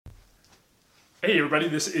Hey everybody,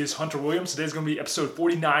 this is Hunter Williams. Today's going to be episode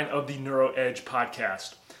 49 of the Neuro Edge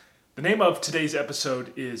podcast. The name of today's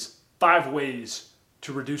episode is 5 Ways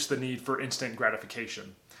to Reduce the Need for Instant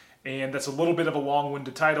Gratification. And that's a little bit of a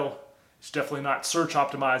long-winded title. It's definitely not search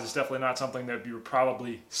optimized. It's definitely not something that you're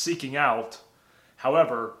probably seeking out.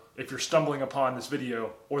 However, if you're stumbling upon this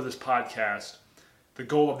video or this podcast, the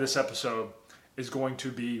goal of this episode is going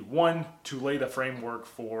to be, one, to lay the framework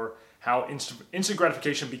for how instant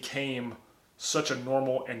gratification became such a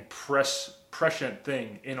normal and prescient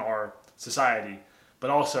thing in our society,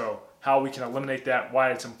 but also how we can eliminate that,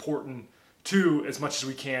 why it's important to, as much as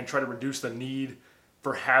we can, try to reduce the need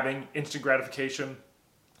for having instant gratification,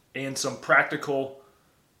 and some practical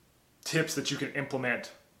tips that you can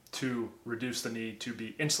implement to reduce the need to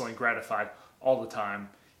be instantly gratified all the time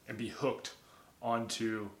and be hooked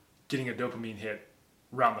onto getting a dopamine hit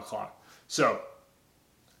round the clock. So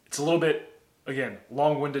it's a little bit, again,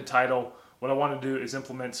 long-winded title. What I want to do is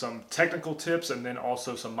implement some technical tips and then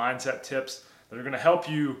also some mindset tips that are going to help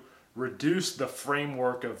you reduce the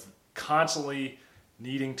framework of constantly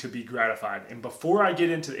needing to be gratified. And before I get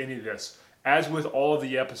into any of this, as with all of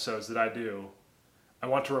the episodes that I do, I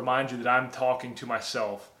want to remind you that I'm talking to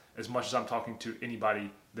myself as much as I'm talking to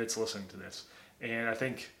anybody that's listening to this. And I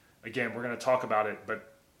think, again, we're going to talk about it,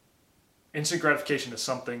 but instant gratification is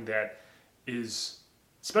something that is,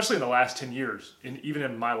 especially in the last 10 years, and even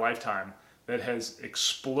in my lifetime, that has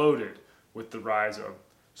exploded with the rise of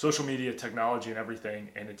social media, technology, and everything.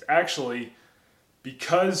 And it's actually,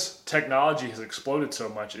 because technology has exploded so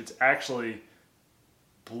much, it's actually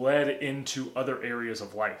bled into other areas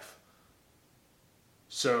of life.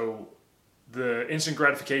 So the instant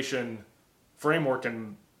gratification framework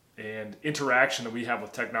and interaction that we have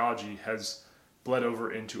with technology has bled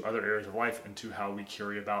over into other areas of life, into how we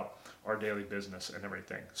carry about our daily business and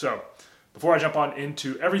everything. So before I jump on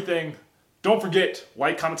into everything, don't forget,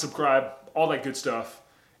 like, comment, subscribe, all that good stuff.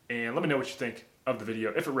 And let me know what you think of the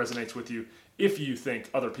video, if it resonates with you, if you think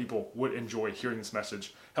other people would enjoy hearing this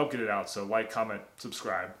message. Help get it out. So like, comment,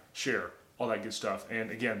 subscribe, share, all that good stuff. And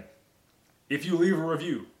again, if you leave a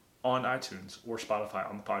review on iTunes or Spotify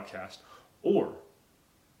on the podcast, or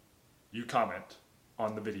you comment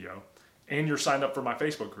on the video, and you're signed up for my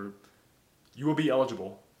Facebook group, you will be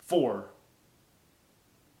eligible for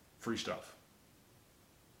free stuff.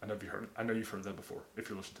 I know you've heard that before if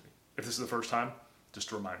you're listening to me. If this is the first time,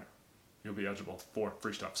 just a reminder, you'll be eligible for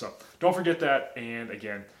free stuff. So don't forget that. And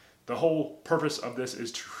again, the whole purpose of this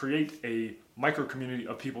is to create a micro community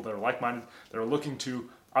of people that are like-minded, that are looking to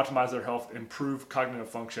optimize their health, improve cognitive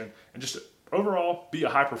function, and just overall be a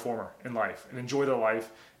high performer in life and enjoy their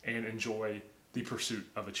life and enjoy the pursuit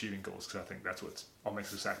of achieving goals, because I think that's what all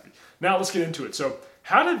makes us happy. Now let's get into it. So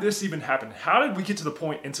how did this even happen? How did we get to the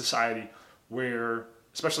point in society where,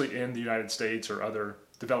 especially in the United States or other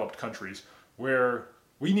developed countries, where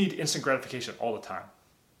we need instant gratification all the time?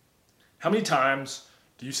 How many times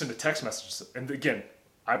do you send a text message? And again,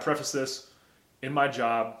 I preface this, in my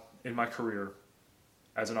job, in my career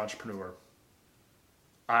as an entrepreneur,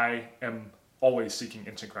 I am always seeking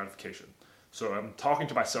instant gratification. So I'm talking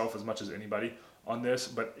to myself as much as anybody on this,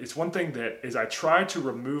 but it's one thing that as I try to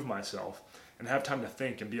remove myself and have time to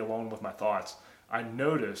think and be alone with my thoughts, I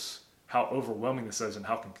notice how overwhelming this is and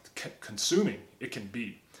how consuming it can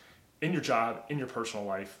be in your job, in your personal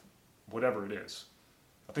life, whatever it is.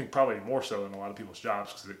 I think probably more so in a lot of people's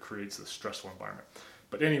jobs because it creates this stressful environment.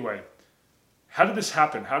 But anyway, how did this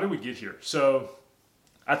happen? How did we get here? So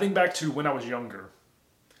I think back to when I was younger,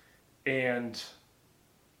 and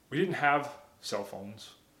we didn't have cell phones.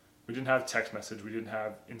 We didn't have text message. We didn't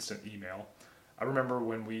have instant email. I remember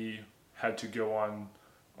when we had to go on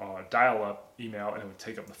dial-up email, and it would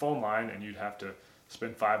take up the phone line, and you'd have to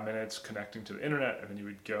spend 5 minutes connecting to the internet, and then you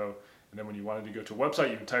would go, and then when you wanted to go to a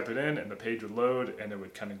website, you would type it in, and the page would load, and it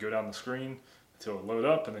would kind of go down the screen until it load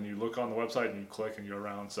up, and then you look on the website, and you click, and go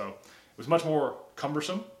around. So it was much more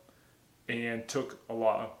cumbersome and took a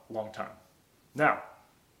long time. Now,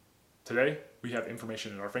 today, we have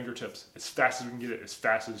information at our fingertips as fast as we can get it, as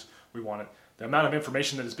fast as we want it. The amount of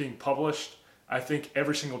information that is being published, I think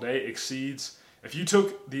every single day exceeds. If you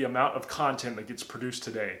took the amount of content that gets produced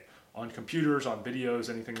today on computers, on videos,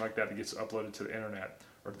 anything like that gets uploaded to the internet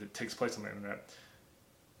or that takes place on the internet,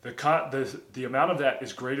 the amount of that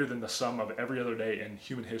is greater than the sum of every other day in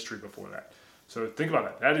human history before that. So think about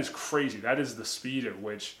that. That is crazy. That is the speed at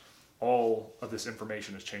which all of this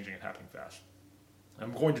information is changing and happening fast.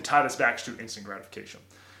 I'm going to tie this back to instant gratification.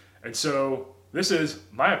 And so this is,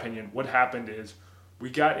 my opinion, what happened is we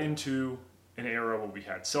got into an era where we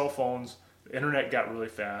had cell phones, the internet got really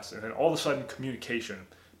fast, and then all of a sudden communication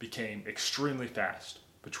became extremely fast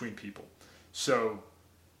between people. So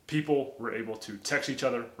people were able to text each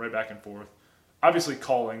other right back and forth. Obviously,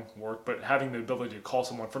 calling worked, but having the ability to call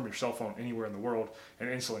someone from your cell phone anywhere in the world and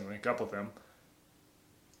instantly link up with them,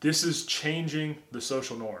 this is changing the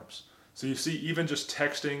social norms. So you see, even just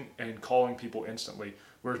texting and calling people instantly,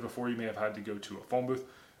 whereas before you may have had to go to a phone booth,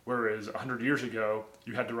 whereas 100 years ago,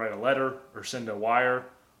 you had to write a letter or send a wire,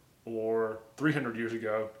 or 300 years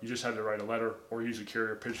ago, you just had to write a letter or use a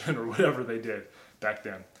carrier pigeon or whatever they did back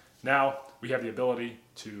then. Now, we have the ability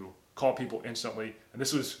to call people instantly, and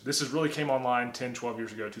this is really came online 10, 12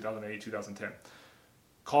 years ago, 2008, 2010.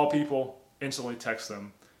 Call people, instantly text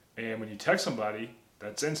them, and when you text somebody,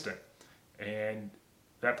 that's instant. And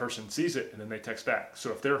that person sees it, and then they text back.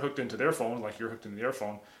 So if they're hooked into their phone, like you're hooked into their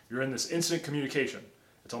phone, you're in this instant communication.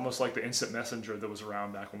 It's almost like the instant messenger that was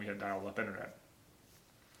around back when we had dial-up internet.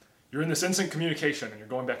 You're in this instant communication, and you're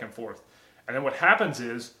going back and forth. And then what happens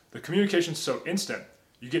is, the communication's so instant,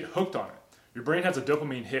 you get hooked on it. Your brain has a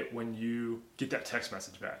dopamine hit when you get that text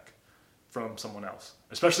message back from someone else,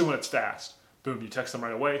 especially when it's fast. Boom, you text them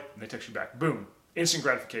right away, and they text you back. Boom, instant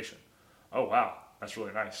gratification. Oh, wow, that's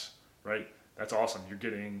really nice, right? That's awesome. You're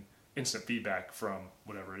getting instant feedback from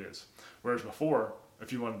whatever it is. Whereas before,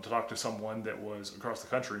 if you wanted to talk to someone that was across the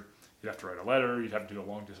country, you'd have to write a letter, you'd have to do a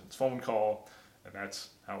long-distance phone call, and that's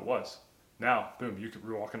how it was. Now, boom,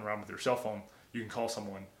 you're walking around with your cell phone, you can call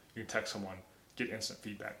someone, you can text someone, get instant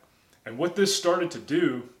feedback. And what this started to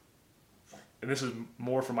do, and this is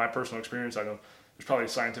more from my personal experience, I know there's probably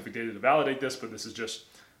scientific data to validate this, but this is just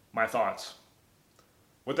my thoughts.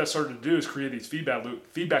 What that started to do is create these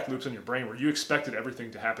feedback loops in your brain where you expected everything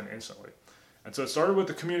to happen instantly. And so it started with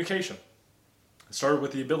the communication. It started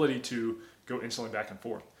with the ability to go instantly back and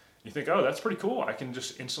forth. You think, oh, that's pretty cool. I can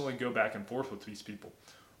just instantly go back and forth with these people.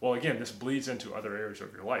 Well, again, this bleeds into other areas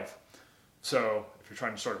of your life. So if you're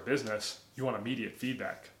trying to start a business, you want immediate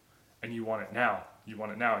feedback, and you want it now. You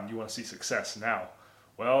want it now, and you want to see success now.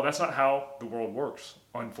 Well, that's not how the world works,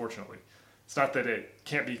 unfortunately. It's not that it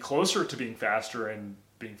can't be closer to being faster, and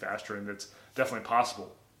it's definitely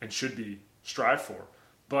possible and should be strived for.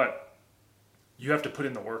 But you have to put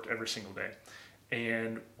in the work every single day.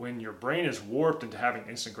 And when your brain is warped into having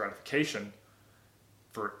instant gratification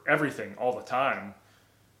for everything all the time,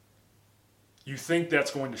 you think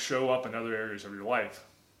that's going to show up in other areas of your life.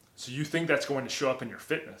 So you think that's going to show up in your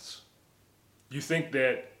fitness. You think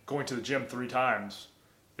that going to the gym 3 times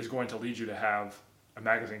is going to lead you to have a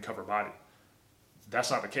magazine cover body.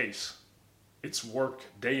 That's not the case. It's work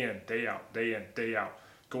day in, day out, day in, day out,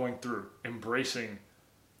 going through, embracing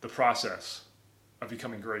the process of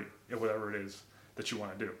becoming great at whatever it is that you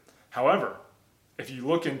want to do. However, if you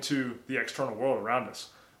look into the external world around us,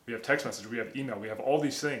 we have text message, we have email, we have all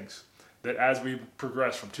these things that as we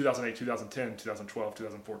progress from 2008, 2010, 2012,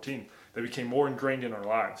 2014, they became more ingrained in our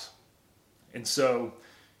lives. And so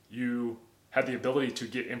you had the ability to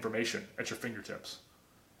get information at your fingertips.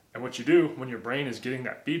 And what you do when your brain is getting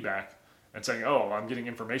that feedback and saying, oh, I'm getting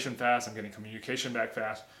information fast, I'm getting communication back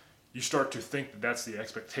fast, you start to think that that's the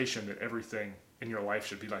expectation, that everything in your life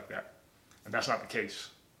should be like that. And that's not the case.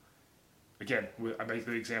 Again, I make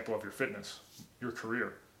the example of your fitness, your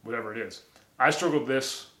career, whatever it is. I struggled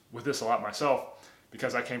with this a lot myself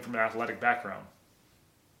because I came from an athletic background.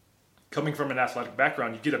 Coming from an athletic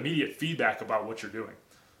background, you get immediate feedback about what you're doing.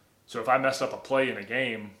 So if I messed up a play in a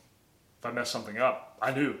game, if I messed something up,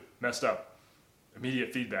 I knew, messed up.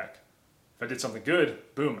 Immediate feedback. If I did something good,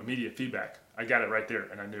 boom, immediate feedback. I got it right there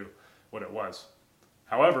and I knew what it was.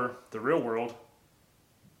 However, the real world,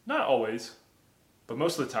 not always, but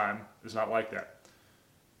most of the time, is not like that.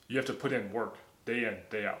 You have to put in work, day in,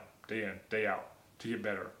 day out, day in, day out, to get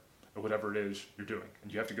better at whatever it is you're doing.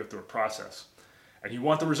 And you have to go through a process. And you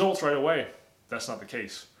want the results right away. That's not the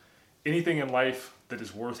case. Anything in life that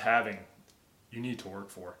is worth having, you need to work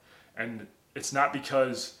for. And it's not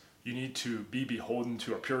because you need to be beholden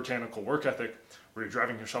to a puritanical work ethic where you're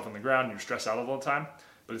driving yourself on the ground and you're stressed out all the time,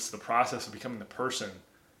 but it's the process of becoming the person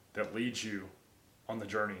that leads you on the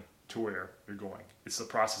journey to where you're going. It's the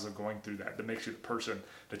process of going through that makes you the person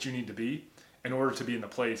that you need to be in order to be in the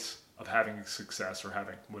place of having success or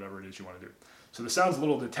having whatever it is you want to do. So this sounds a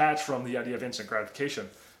little detached from the idea of instant gratification,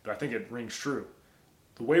 but I think it rings true.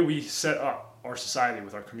 The way we set up our society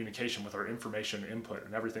with our communication, with our information input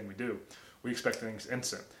and everything we do, we expect things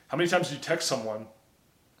instant. How many times do you text someone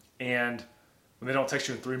and when they don't text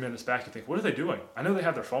you in 3 minutes back, you think, what are they doing? I know they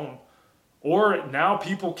have their phone. Or now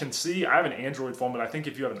people can see, I have an Android phone, but I think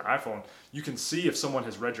if you have an iPhone, you can see if someone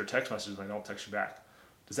has read your text messages and they don't text you back.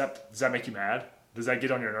 Does that make you mad? Does that get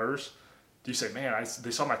on your nerves? Do you say, man, they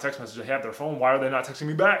saw my text message, they have their phone, why are they not texting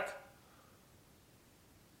me back?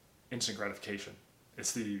 Instant gratification.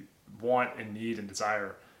 It's the want and need and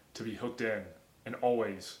desire to be hooked in and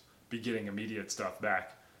always be getting immediate stuff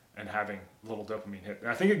back and having a little dopamine hit. And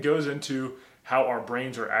I think it goes into how our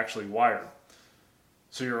brains are actually wired.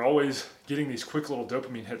 So you're always getting these quick little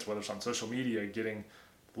dopamine hits, whether it's on social media, getting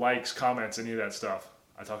likes, comments, any of that stuff.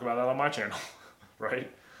 I talk about that on my channel,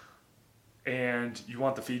 right? And you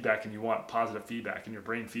want the feedback and you want positive feedback, and your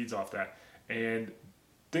brain feeds off that. And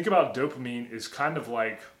think about dopamine is kind of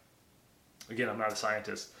like, again, I'm not a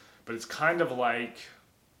scientist, but it's kind of like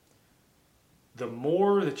the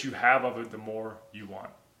more that you have of it, the more you want.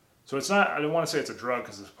 So it's not, I don't want to say it's a drug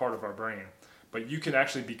because it's part of our brain, but you can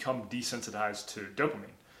actually become desensitized to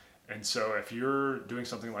dopamine. And so if you're doing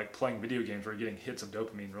something like playing video games where you're getting hits of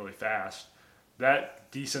dopamine really fast, that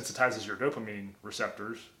desensitizes your dopamine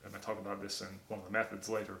receptors. And I talk about this in one of the methods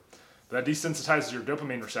later. But that desensitizes your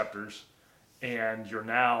dopamine receptors, and you're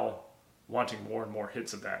now wanting more and more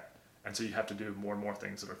hits of that. And so you have to do more and more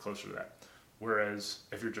things that are closer to that. Whereas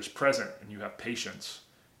if you're just present and you have patience,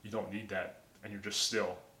 you don't need that, and you're just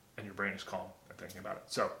still, and your brain is calm and thinking about it.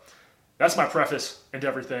 So that's my preface into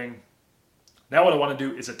everything. Now what I want to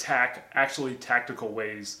do is attack actually tactical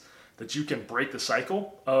ways that you can break the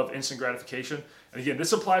cycle of instant gratification. And again,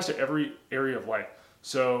 this applies to every area of life.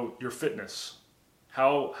 So your fitness,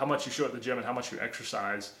 how much you show at the gym and how much you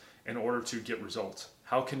exercise in order to get results.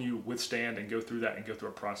 How can you withstand and go through that and go through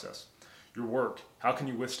a process? Your work, how can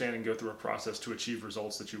you withstand and go through a process to achieve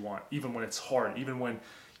results that you want, even when it's hard, even when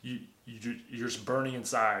you're just burning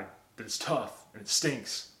inside, that it's tough and it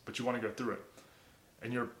stinks, but you want to go through it.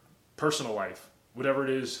 And your personal life, whatever it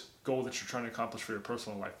is, goal that you're trying to accomplish for your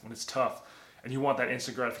personal life, when it's tough and you want that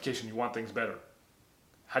instant gratification, you want things better,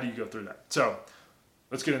 how do you go through that? So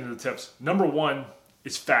let's get into the tips. Number one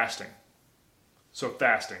is fasting. So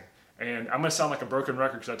fasting. And I'm going to sound like a broken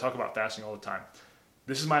record because I talk about fasting all the time.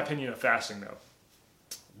 This is my opinion of fasting, though.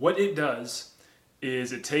 What it does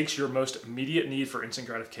is it takes your most immediate need for instant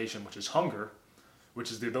gratification, which is hunger,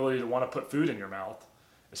 which is the ability to want to put food in your mouth,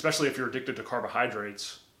 especially if you're addicted to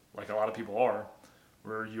carbohydrates, like a lot of people are,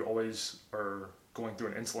 where you always are going through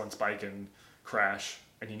an insulin spike and crash,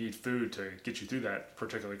 and you need food to get you through that,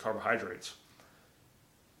 particularly carbohydrates.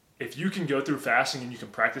 If you can go through fasting and you can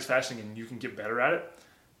practice fasting and you can get better at it,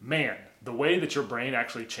 man, the way that your brain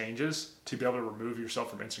actually changes to be able to remove yourself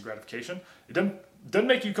from instant gratification, it doesn't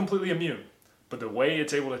make you completely immune, but the way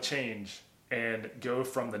it's able to change and go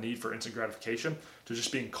from the need for instant gratification to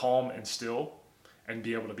just being calm and still and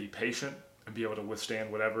be able to be patient and be able to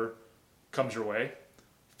withstand whatever comes your way.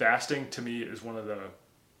 Fasting, to me, is one of the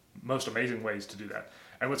most amazing ways to do that.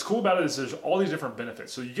 And what's cool about it is there's all these different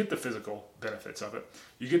benefits. So you get the physical benefits of it.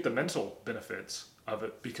 You get the mental benefits of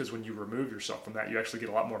it, because when you remove yourself from that, you actually get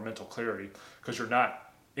a lot more mental clarity, because you're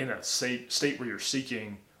not in a state where you're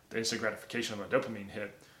seeking the instant gratification of a dopamine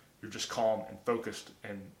hit. You're just calm and focused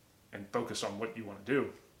and focused on what you want to do.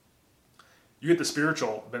 You get the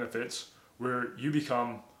spiritual benefits where you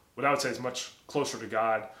become what I would say is much closer to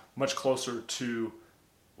God, much closer to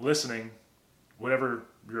listening, whatever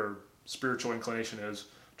your spiritual inclination is,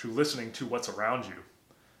 to listening to what's around you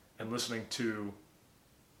and listening to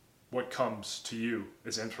what comes to you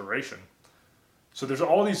as inspiration. So there's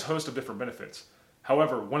all these host of different benefits.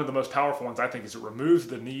 However, one of the most powerful ones, I think, is it removes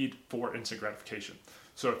the need for instant gratification.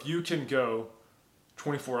 So if you can go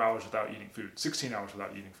 24 hours without eating food, 16 hours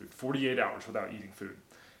without eating food, 48 hours without eating food,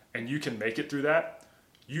 and you can make it through that,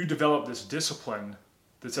 you develop this discipline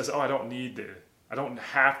that says, I don't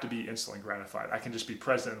have to be instantly gratified. I can just be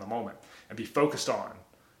present in the moment and be focused on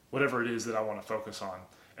whatever it is that I want to focus on,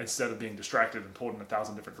 instead of being distracted and pulled in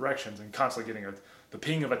 1,000 different directions and constantly getting the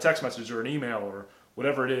ping of a text message or an email or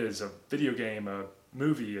whatever it is, a video game, a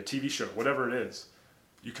movie, a TV show, whatever it is.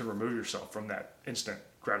 You can remove yourself from that instant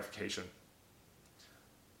gratification,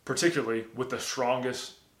 particularly with the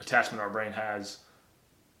strongest attachment our brain has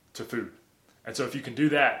to food. And so if you can do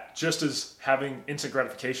that, just as having instant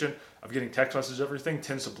gratification of getting text messages, everything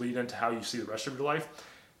tends to bleed into how you see the rest of your life.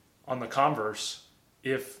 On the converse,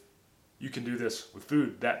 if you can do this with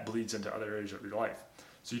food, that bleeds into other areas of your life.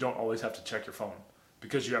 So you don't always have to check your phone,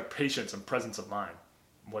 because you have patience and presence of mind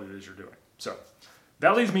in what it is you're doing. So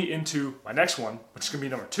that leads me into my next one, which is going to be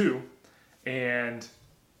number 2. And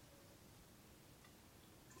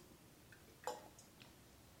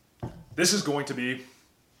this is going to be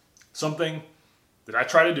something that I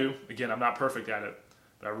try to do. Again, I'm not perfect at it,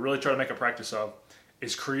 but I really try to make a practice of,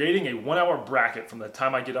 is creating a 1-hour bracket from the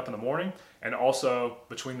time I get up in the morning and also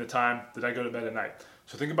between the time that I go to bed at night.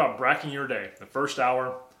 So think about bracketing your day, the first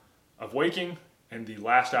hour of waking and the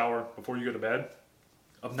last hour before you go to bed,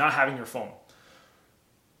 of not having your phone.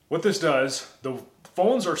 What this does, the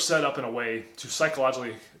phones are set up in a way to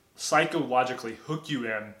psychologically hook you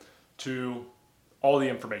in to all the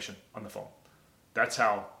information on the phone. That's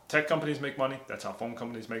how tech companies make money. That's how phone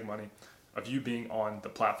companies make money, of you being on the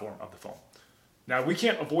platform of the phone. Now, we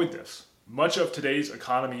can't avoid this. Much of today's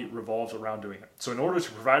economy revolves around doing it. So in order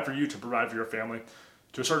to provide for you, to provide for your family,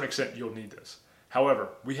 to a certain extent, you'll need this. However,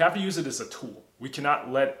 we have to use it as a tool. We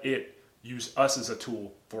cannot let it use us as a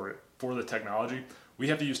tool for the technology. We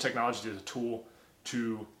have to use technology as a tool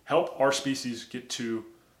to help our species get to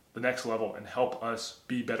the next level and help us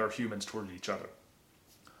be better humans toward each other.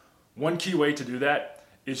 One key way to do that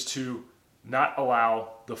is to not allow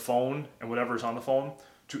the phone and whatever is on the phone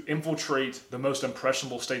to infiltrate the most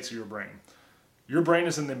impressionable states of your brain. Your brain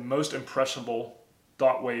is in the most impressionable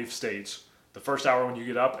thought wave states the first hour when you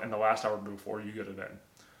get up and the last hour before you go to bed.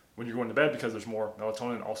 When you're going to bed, because there's more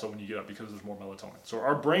melatonin, also when you get up, because there's more melatonin. So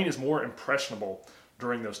our brain is more impressionable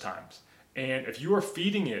during those times. And if you are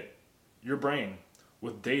feeding it, your brain,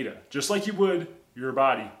 with data, just like you would your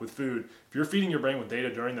body with food, if you're feeding your brain with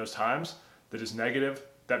data during those times that is negative,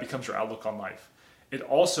 that becomes your outlook on life. It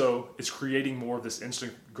also is creating more of this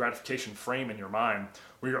instant gratification frame in your mind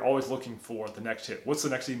where you're always looking for the next hit. What's the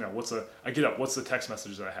next email? I get up, what's the text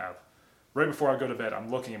message that I have? Right before I go to bed, I'm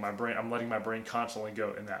looking at my brain, I'm letting my brain constantly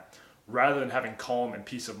go in that. Rather than having calm and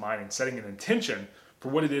peace of mind and setting an intention for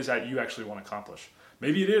what it is that you actually want to accomplish.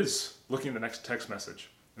 Maybe it is looking at the next text message.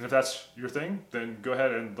 And if that's your thing, then go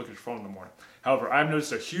ahead and look at your phone in the morning. However, I've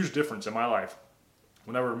noticed a huge difference in my life.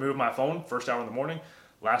 When I remove my phone, first hour in the morning,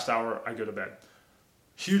 last hour I go to bed.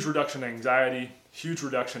 Huge reduction in anxiety, huge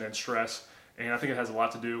reduction in stress, and I think it has a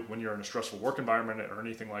lot to do when you're in a stressful work environment or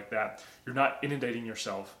anything like that. You're not inundating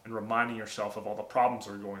yourself and reminding yourself of all the problems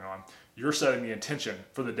that are going on. You're setting the intention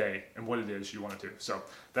for the day and what it is you want to do. So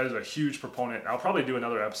that is a huge proponent. I'll probably do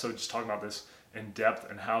another episode just talking about this in depth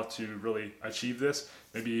and how to really achieve this.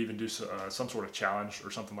 Maybe even do some sort of challenge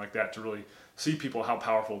or something like that to really see people how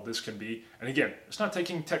powerful this can be. And again, it's not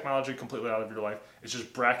taking technology completely out of your life. It's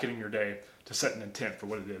just bracketing your day to set an intent for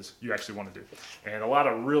what it is you actually want to do. And a lot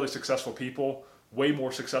of really successful people, way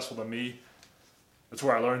more successful than me, that's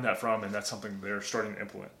where I learned that from, and that's something they're starting to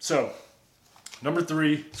implement. So, number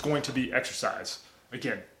 3 is going to be exercise.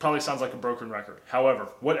 Again, probably sounds like a broken record. However,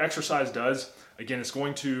 what exercise does, again, it's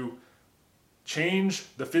going to change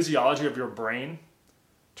the physiology of your brain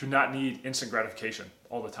to not need instant gratification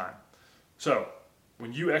all the time. So,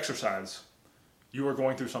 when you exercise, you are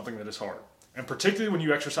going through something that is hard. And particularly when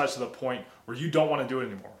you exercise to the point where you don't want to do it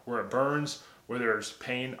anymore, where it burns, where there's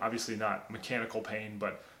pain, obviously not mechanical pain,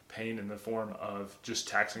 but pain in the form of just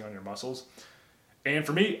taxing on your muscles. And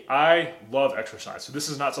for me, I love exercise. So this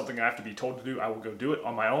is not something I have to be told to do. I will go do it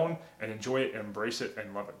on my own and enjoy it and embrace it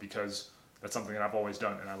and love it, because that's something that I've always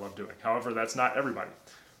done and I love doing. However, that's not everybody.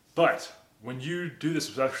 But when you do this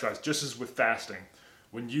with exercise, just as with fasting,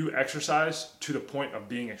 when you exercise to the point of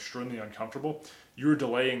being extremely uncomfortable, you're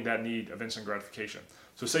delaying that need of instant gratification.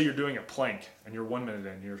 So say you're doing a plank and you're 1 minute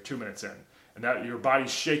in, you're 2 minutes in, and that your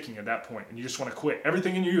body's shaking at that point and you just want to quit.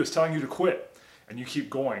 Everything in you is telling you to quit and you keep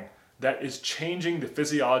going. That is changing the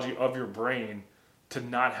physiology of your brain to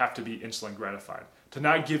not have to be insulin gratified, to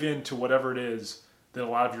not give in to whatever it is that a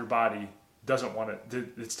lot of your body doesn't want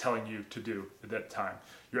it's telling you to do at that time.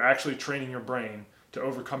 You're actually training your brain to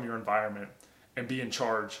overcome your environment and be in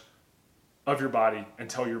charge of your body and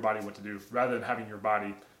tell your body what to do, rather than having your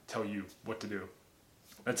body tell you what to do.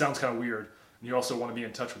 That sounds kind of weird, and you also want to be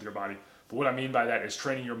in touch with your body. But what I mean by that is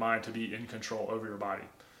training your mind to be in control over your body.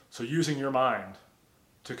 So using your mind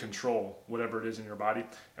to control whatever it is in your body.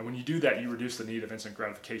 And when you do that, you reduce the need of instant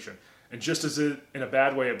gratification. And just as in a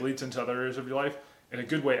bad way, it bleeds into other areas of your life, in a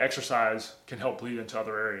good way, exercise can help bleed into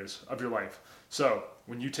other areas of your life. So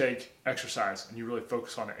when you take exercise and you really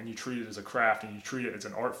focus on it and you treat it as a craft and you treat it as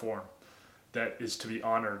an art form that is to be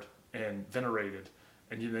honored and venerated,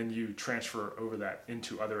 and then you transfer over that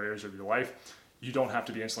into other areas of your life, you don't have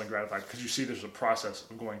to be instantly gratified, because you see there's a process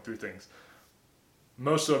of going through things.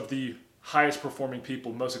 Most of the highest performing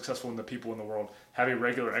people, most successful in the people in the world, have a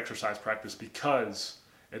regular exercise practice because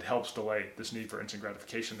it helps delay this need for instant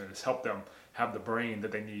gratification, and it's helped them have the brain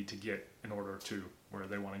that they need to get in order to where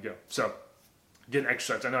they want to go. So, getting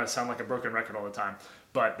exercise. I know I sound like a broken record all the time,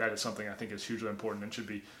 but that is something I think is hugely important and should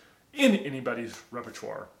be in anybody's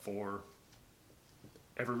repertoire for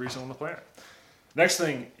every reason on the planet. Next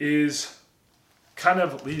thing is kind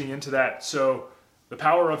of leading into that. So, the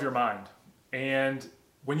power of your mind. And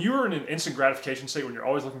when you're in an instant gratification state, when you're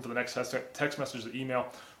always looking for the next text message, the email,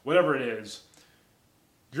 whatever it is,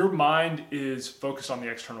 your mind is focused on the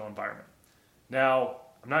external environment. Now,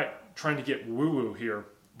 I'm not trying to get woo-woo here,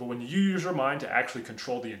 but when you use your mind to actually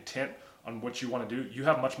control the intent on what you want to do, you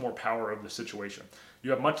have much more power over the situation.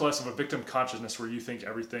 You have much less of a victim consciousness where you think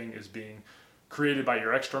everything is being created by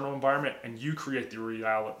your external environment and you create the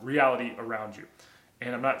reality around you.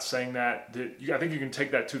 And I'm not saying that I think you can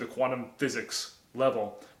take that to the quantum physics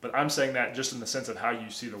level, but I'm saying that just in the sense of how you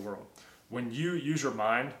see the world. When you use your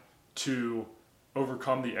mind to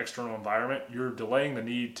overcome the external environment, you're delaying the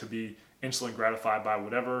need to be instantly gratified by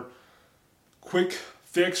whatever quick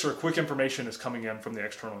fix or quick information is coming in from the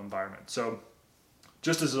external environment. So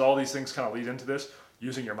just as all these things kind of lead into this,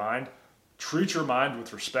 using your mind, treat your mind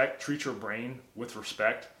with respect, treat your brain with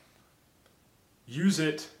respect, use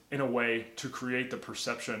it in a way to create the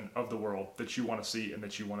perception of the world that you want to see and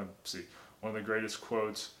that you want to see. One of the greatest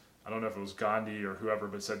quotes, I don't know if it was Gandhi or whoever,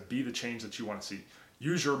 but said, be the change that you want to see.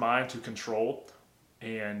 Use your mind to control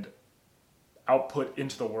and output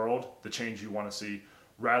into the world the change you want to see,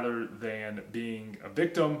 rather than being a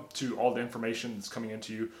victim to all the information that's coming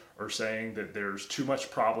into you, or saying that there's too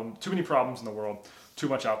many problems in the world, too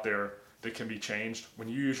much out there that can be changed. When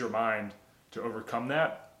you use your mind to overcome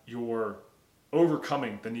that, you're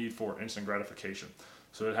overcoming the need for instant gratification.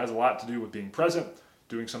 So it has a lot to do with being present,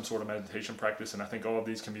 doing some sort of meditation practice, and I think all of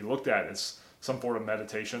these can be looked at as some form of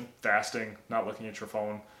meditation, fasting, not looking at your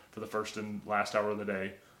phone for the first and last hour of the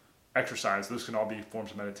day, exercise. Those can all be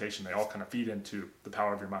forms of meditation. They all kind of feed into the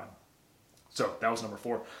power of your mind. So that was number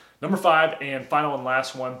 4. Number 5, and final and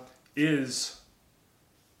last one, is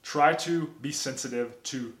try to be sensitive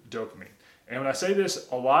to dopamine. And when I say this,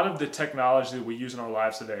 a lot of the technology that we use in our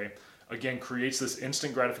lives today, again, creates this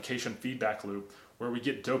instant gratification feedback loop where we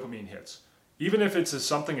get dopamine hits. Even if it's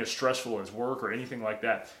something as stressful as work or anything like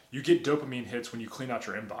that, you get dopamine hits when you clean out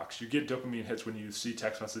your inbox. You get dopamine hits when you see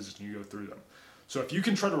text messages and you go through them. So if you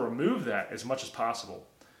can try to remove that as much as possible,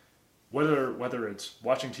 whether it's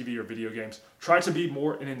watching TV or video games, try to be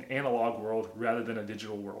more in an analog world rather than a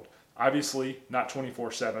digital world. Obviously, not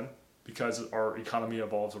 24/7, because our economy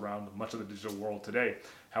evolves around much of the digital world today.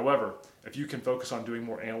 However, if you can focus on doing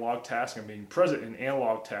more analog tasks and being present in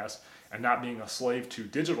analog tasks and not being a slave to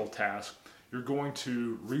digital tasks, you're going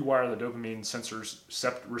to rewire the dopamine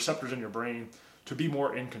receptors in your brain to be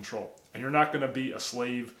more in control. And you're not going to be a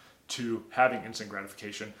slave to having instant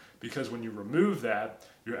gratification, because when you remove that,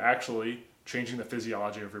 you're actually changing the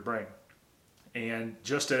physiology of your brain. And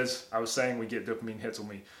just as I was saying, we get dopamine hits when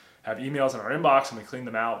we have emails in our inbox and we clean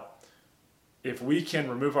them out. If we can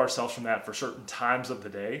remove ourselves from that for certain times of the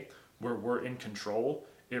day where we're in control,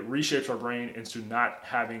 it reshapes our brain into not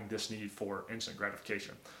having this need for instant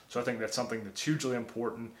gratification. So I think that's something that's hugely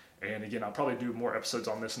important. And again, I'll probably do more episodes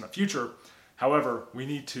on this in the future. However, we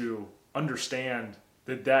need to understand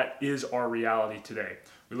that is our reality today.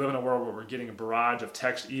 We live in a world where we're getting a barrage of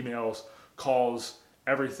text, emails, calls,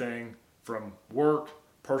 everything from work,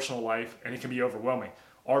 personal life, and it can be overwhelming.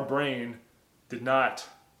 Our brain did not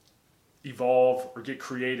evolve or get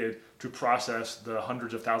created to process the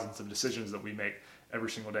hundreds of thousands of decisions that we make every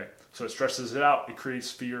single day. So it stresses it out. It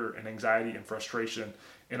creates fear and anxiety and frustration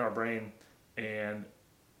in our brain and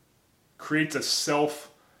creates a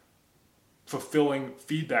self-fulfilling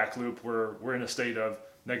feedback loop where we're in a state of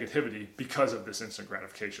negativity because of this instant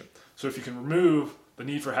gratification. So if you can remove the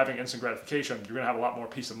need for having instant gratification, you're going to have a lot more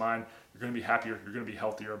peace of mind. You're going to be happier. You're going to be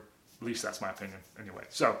healthier. At least that's my opinion anyway.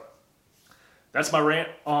 So that's my rant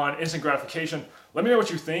on instant gratification. Let me know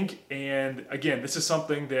what you think. And again, this is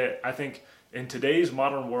something that I think in today's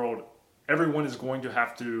modern world, everyone is going to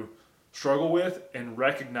have to struggle with and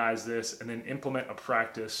recognize this and then implement a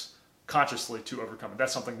practice consciously to overcome it.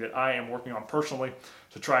 That's something that I am working on personally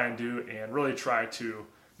to try and do, and really try to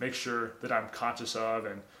make sure that I'm conscious of,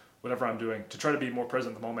 and whatever I'm doing, to try to be more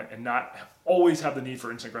present in the moment and not always have the need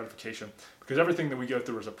for instant gratification, because everything that we go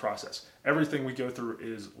through is a process. Everything we go through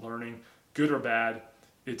is learning, good or bad.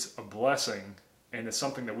 It's a blessing, and it's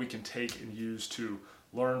something that we can take and use to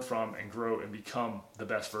learn from and grow and become the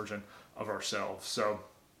best version of ourselves. So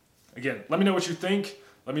again, let me know what you think.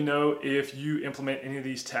 Let me know if you implement any of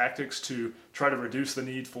these tactics to try to reduce the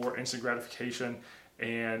need for instant gratification.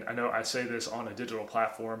 And I know I say this on a digital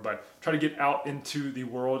platform, but try to get out into the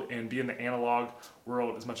world and be in the analog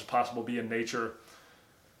world as much as possible. Be in nature.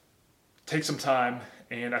 Take some time.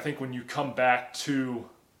 And I think when you come back to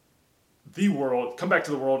the world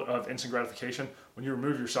of instant gratification, when you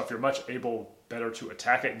remove yourself, you're much better to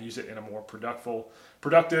attack it and use it in a more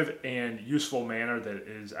productive and useful manner that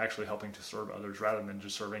is actually helping to serve others rather than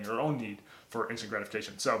just serving your own need for instant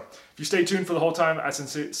gratification. So if you stay tuned for the whole time, I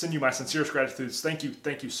send you my sincerest gratitudes. Thank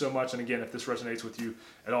you so much. And again, if this resonates with you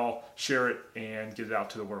at all, share it and get it out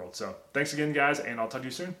to the world. So thanks again, guys, and I'll talk to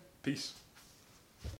you soon. Peace.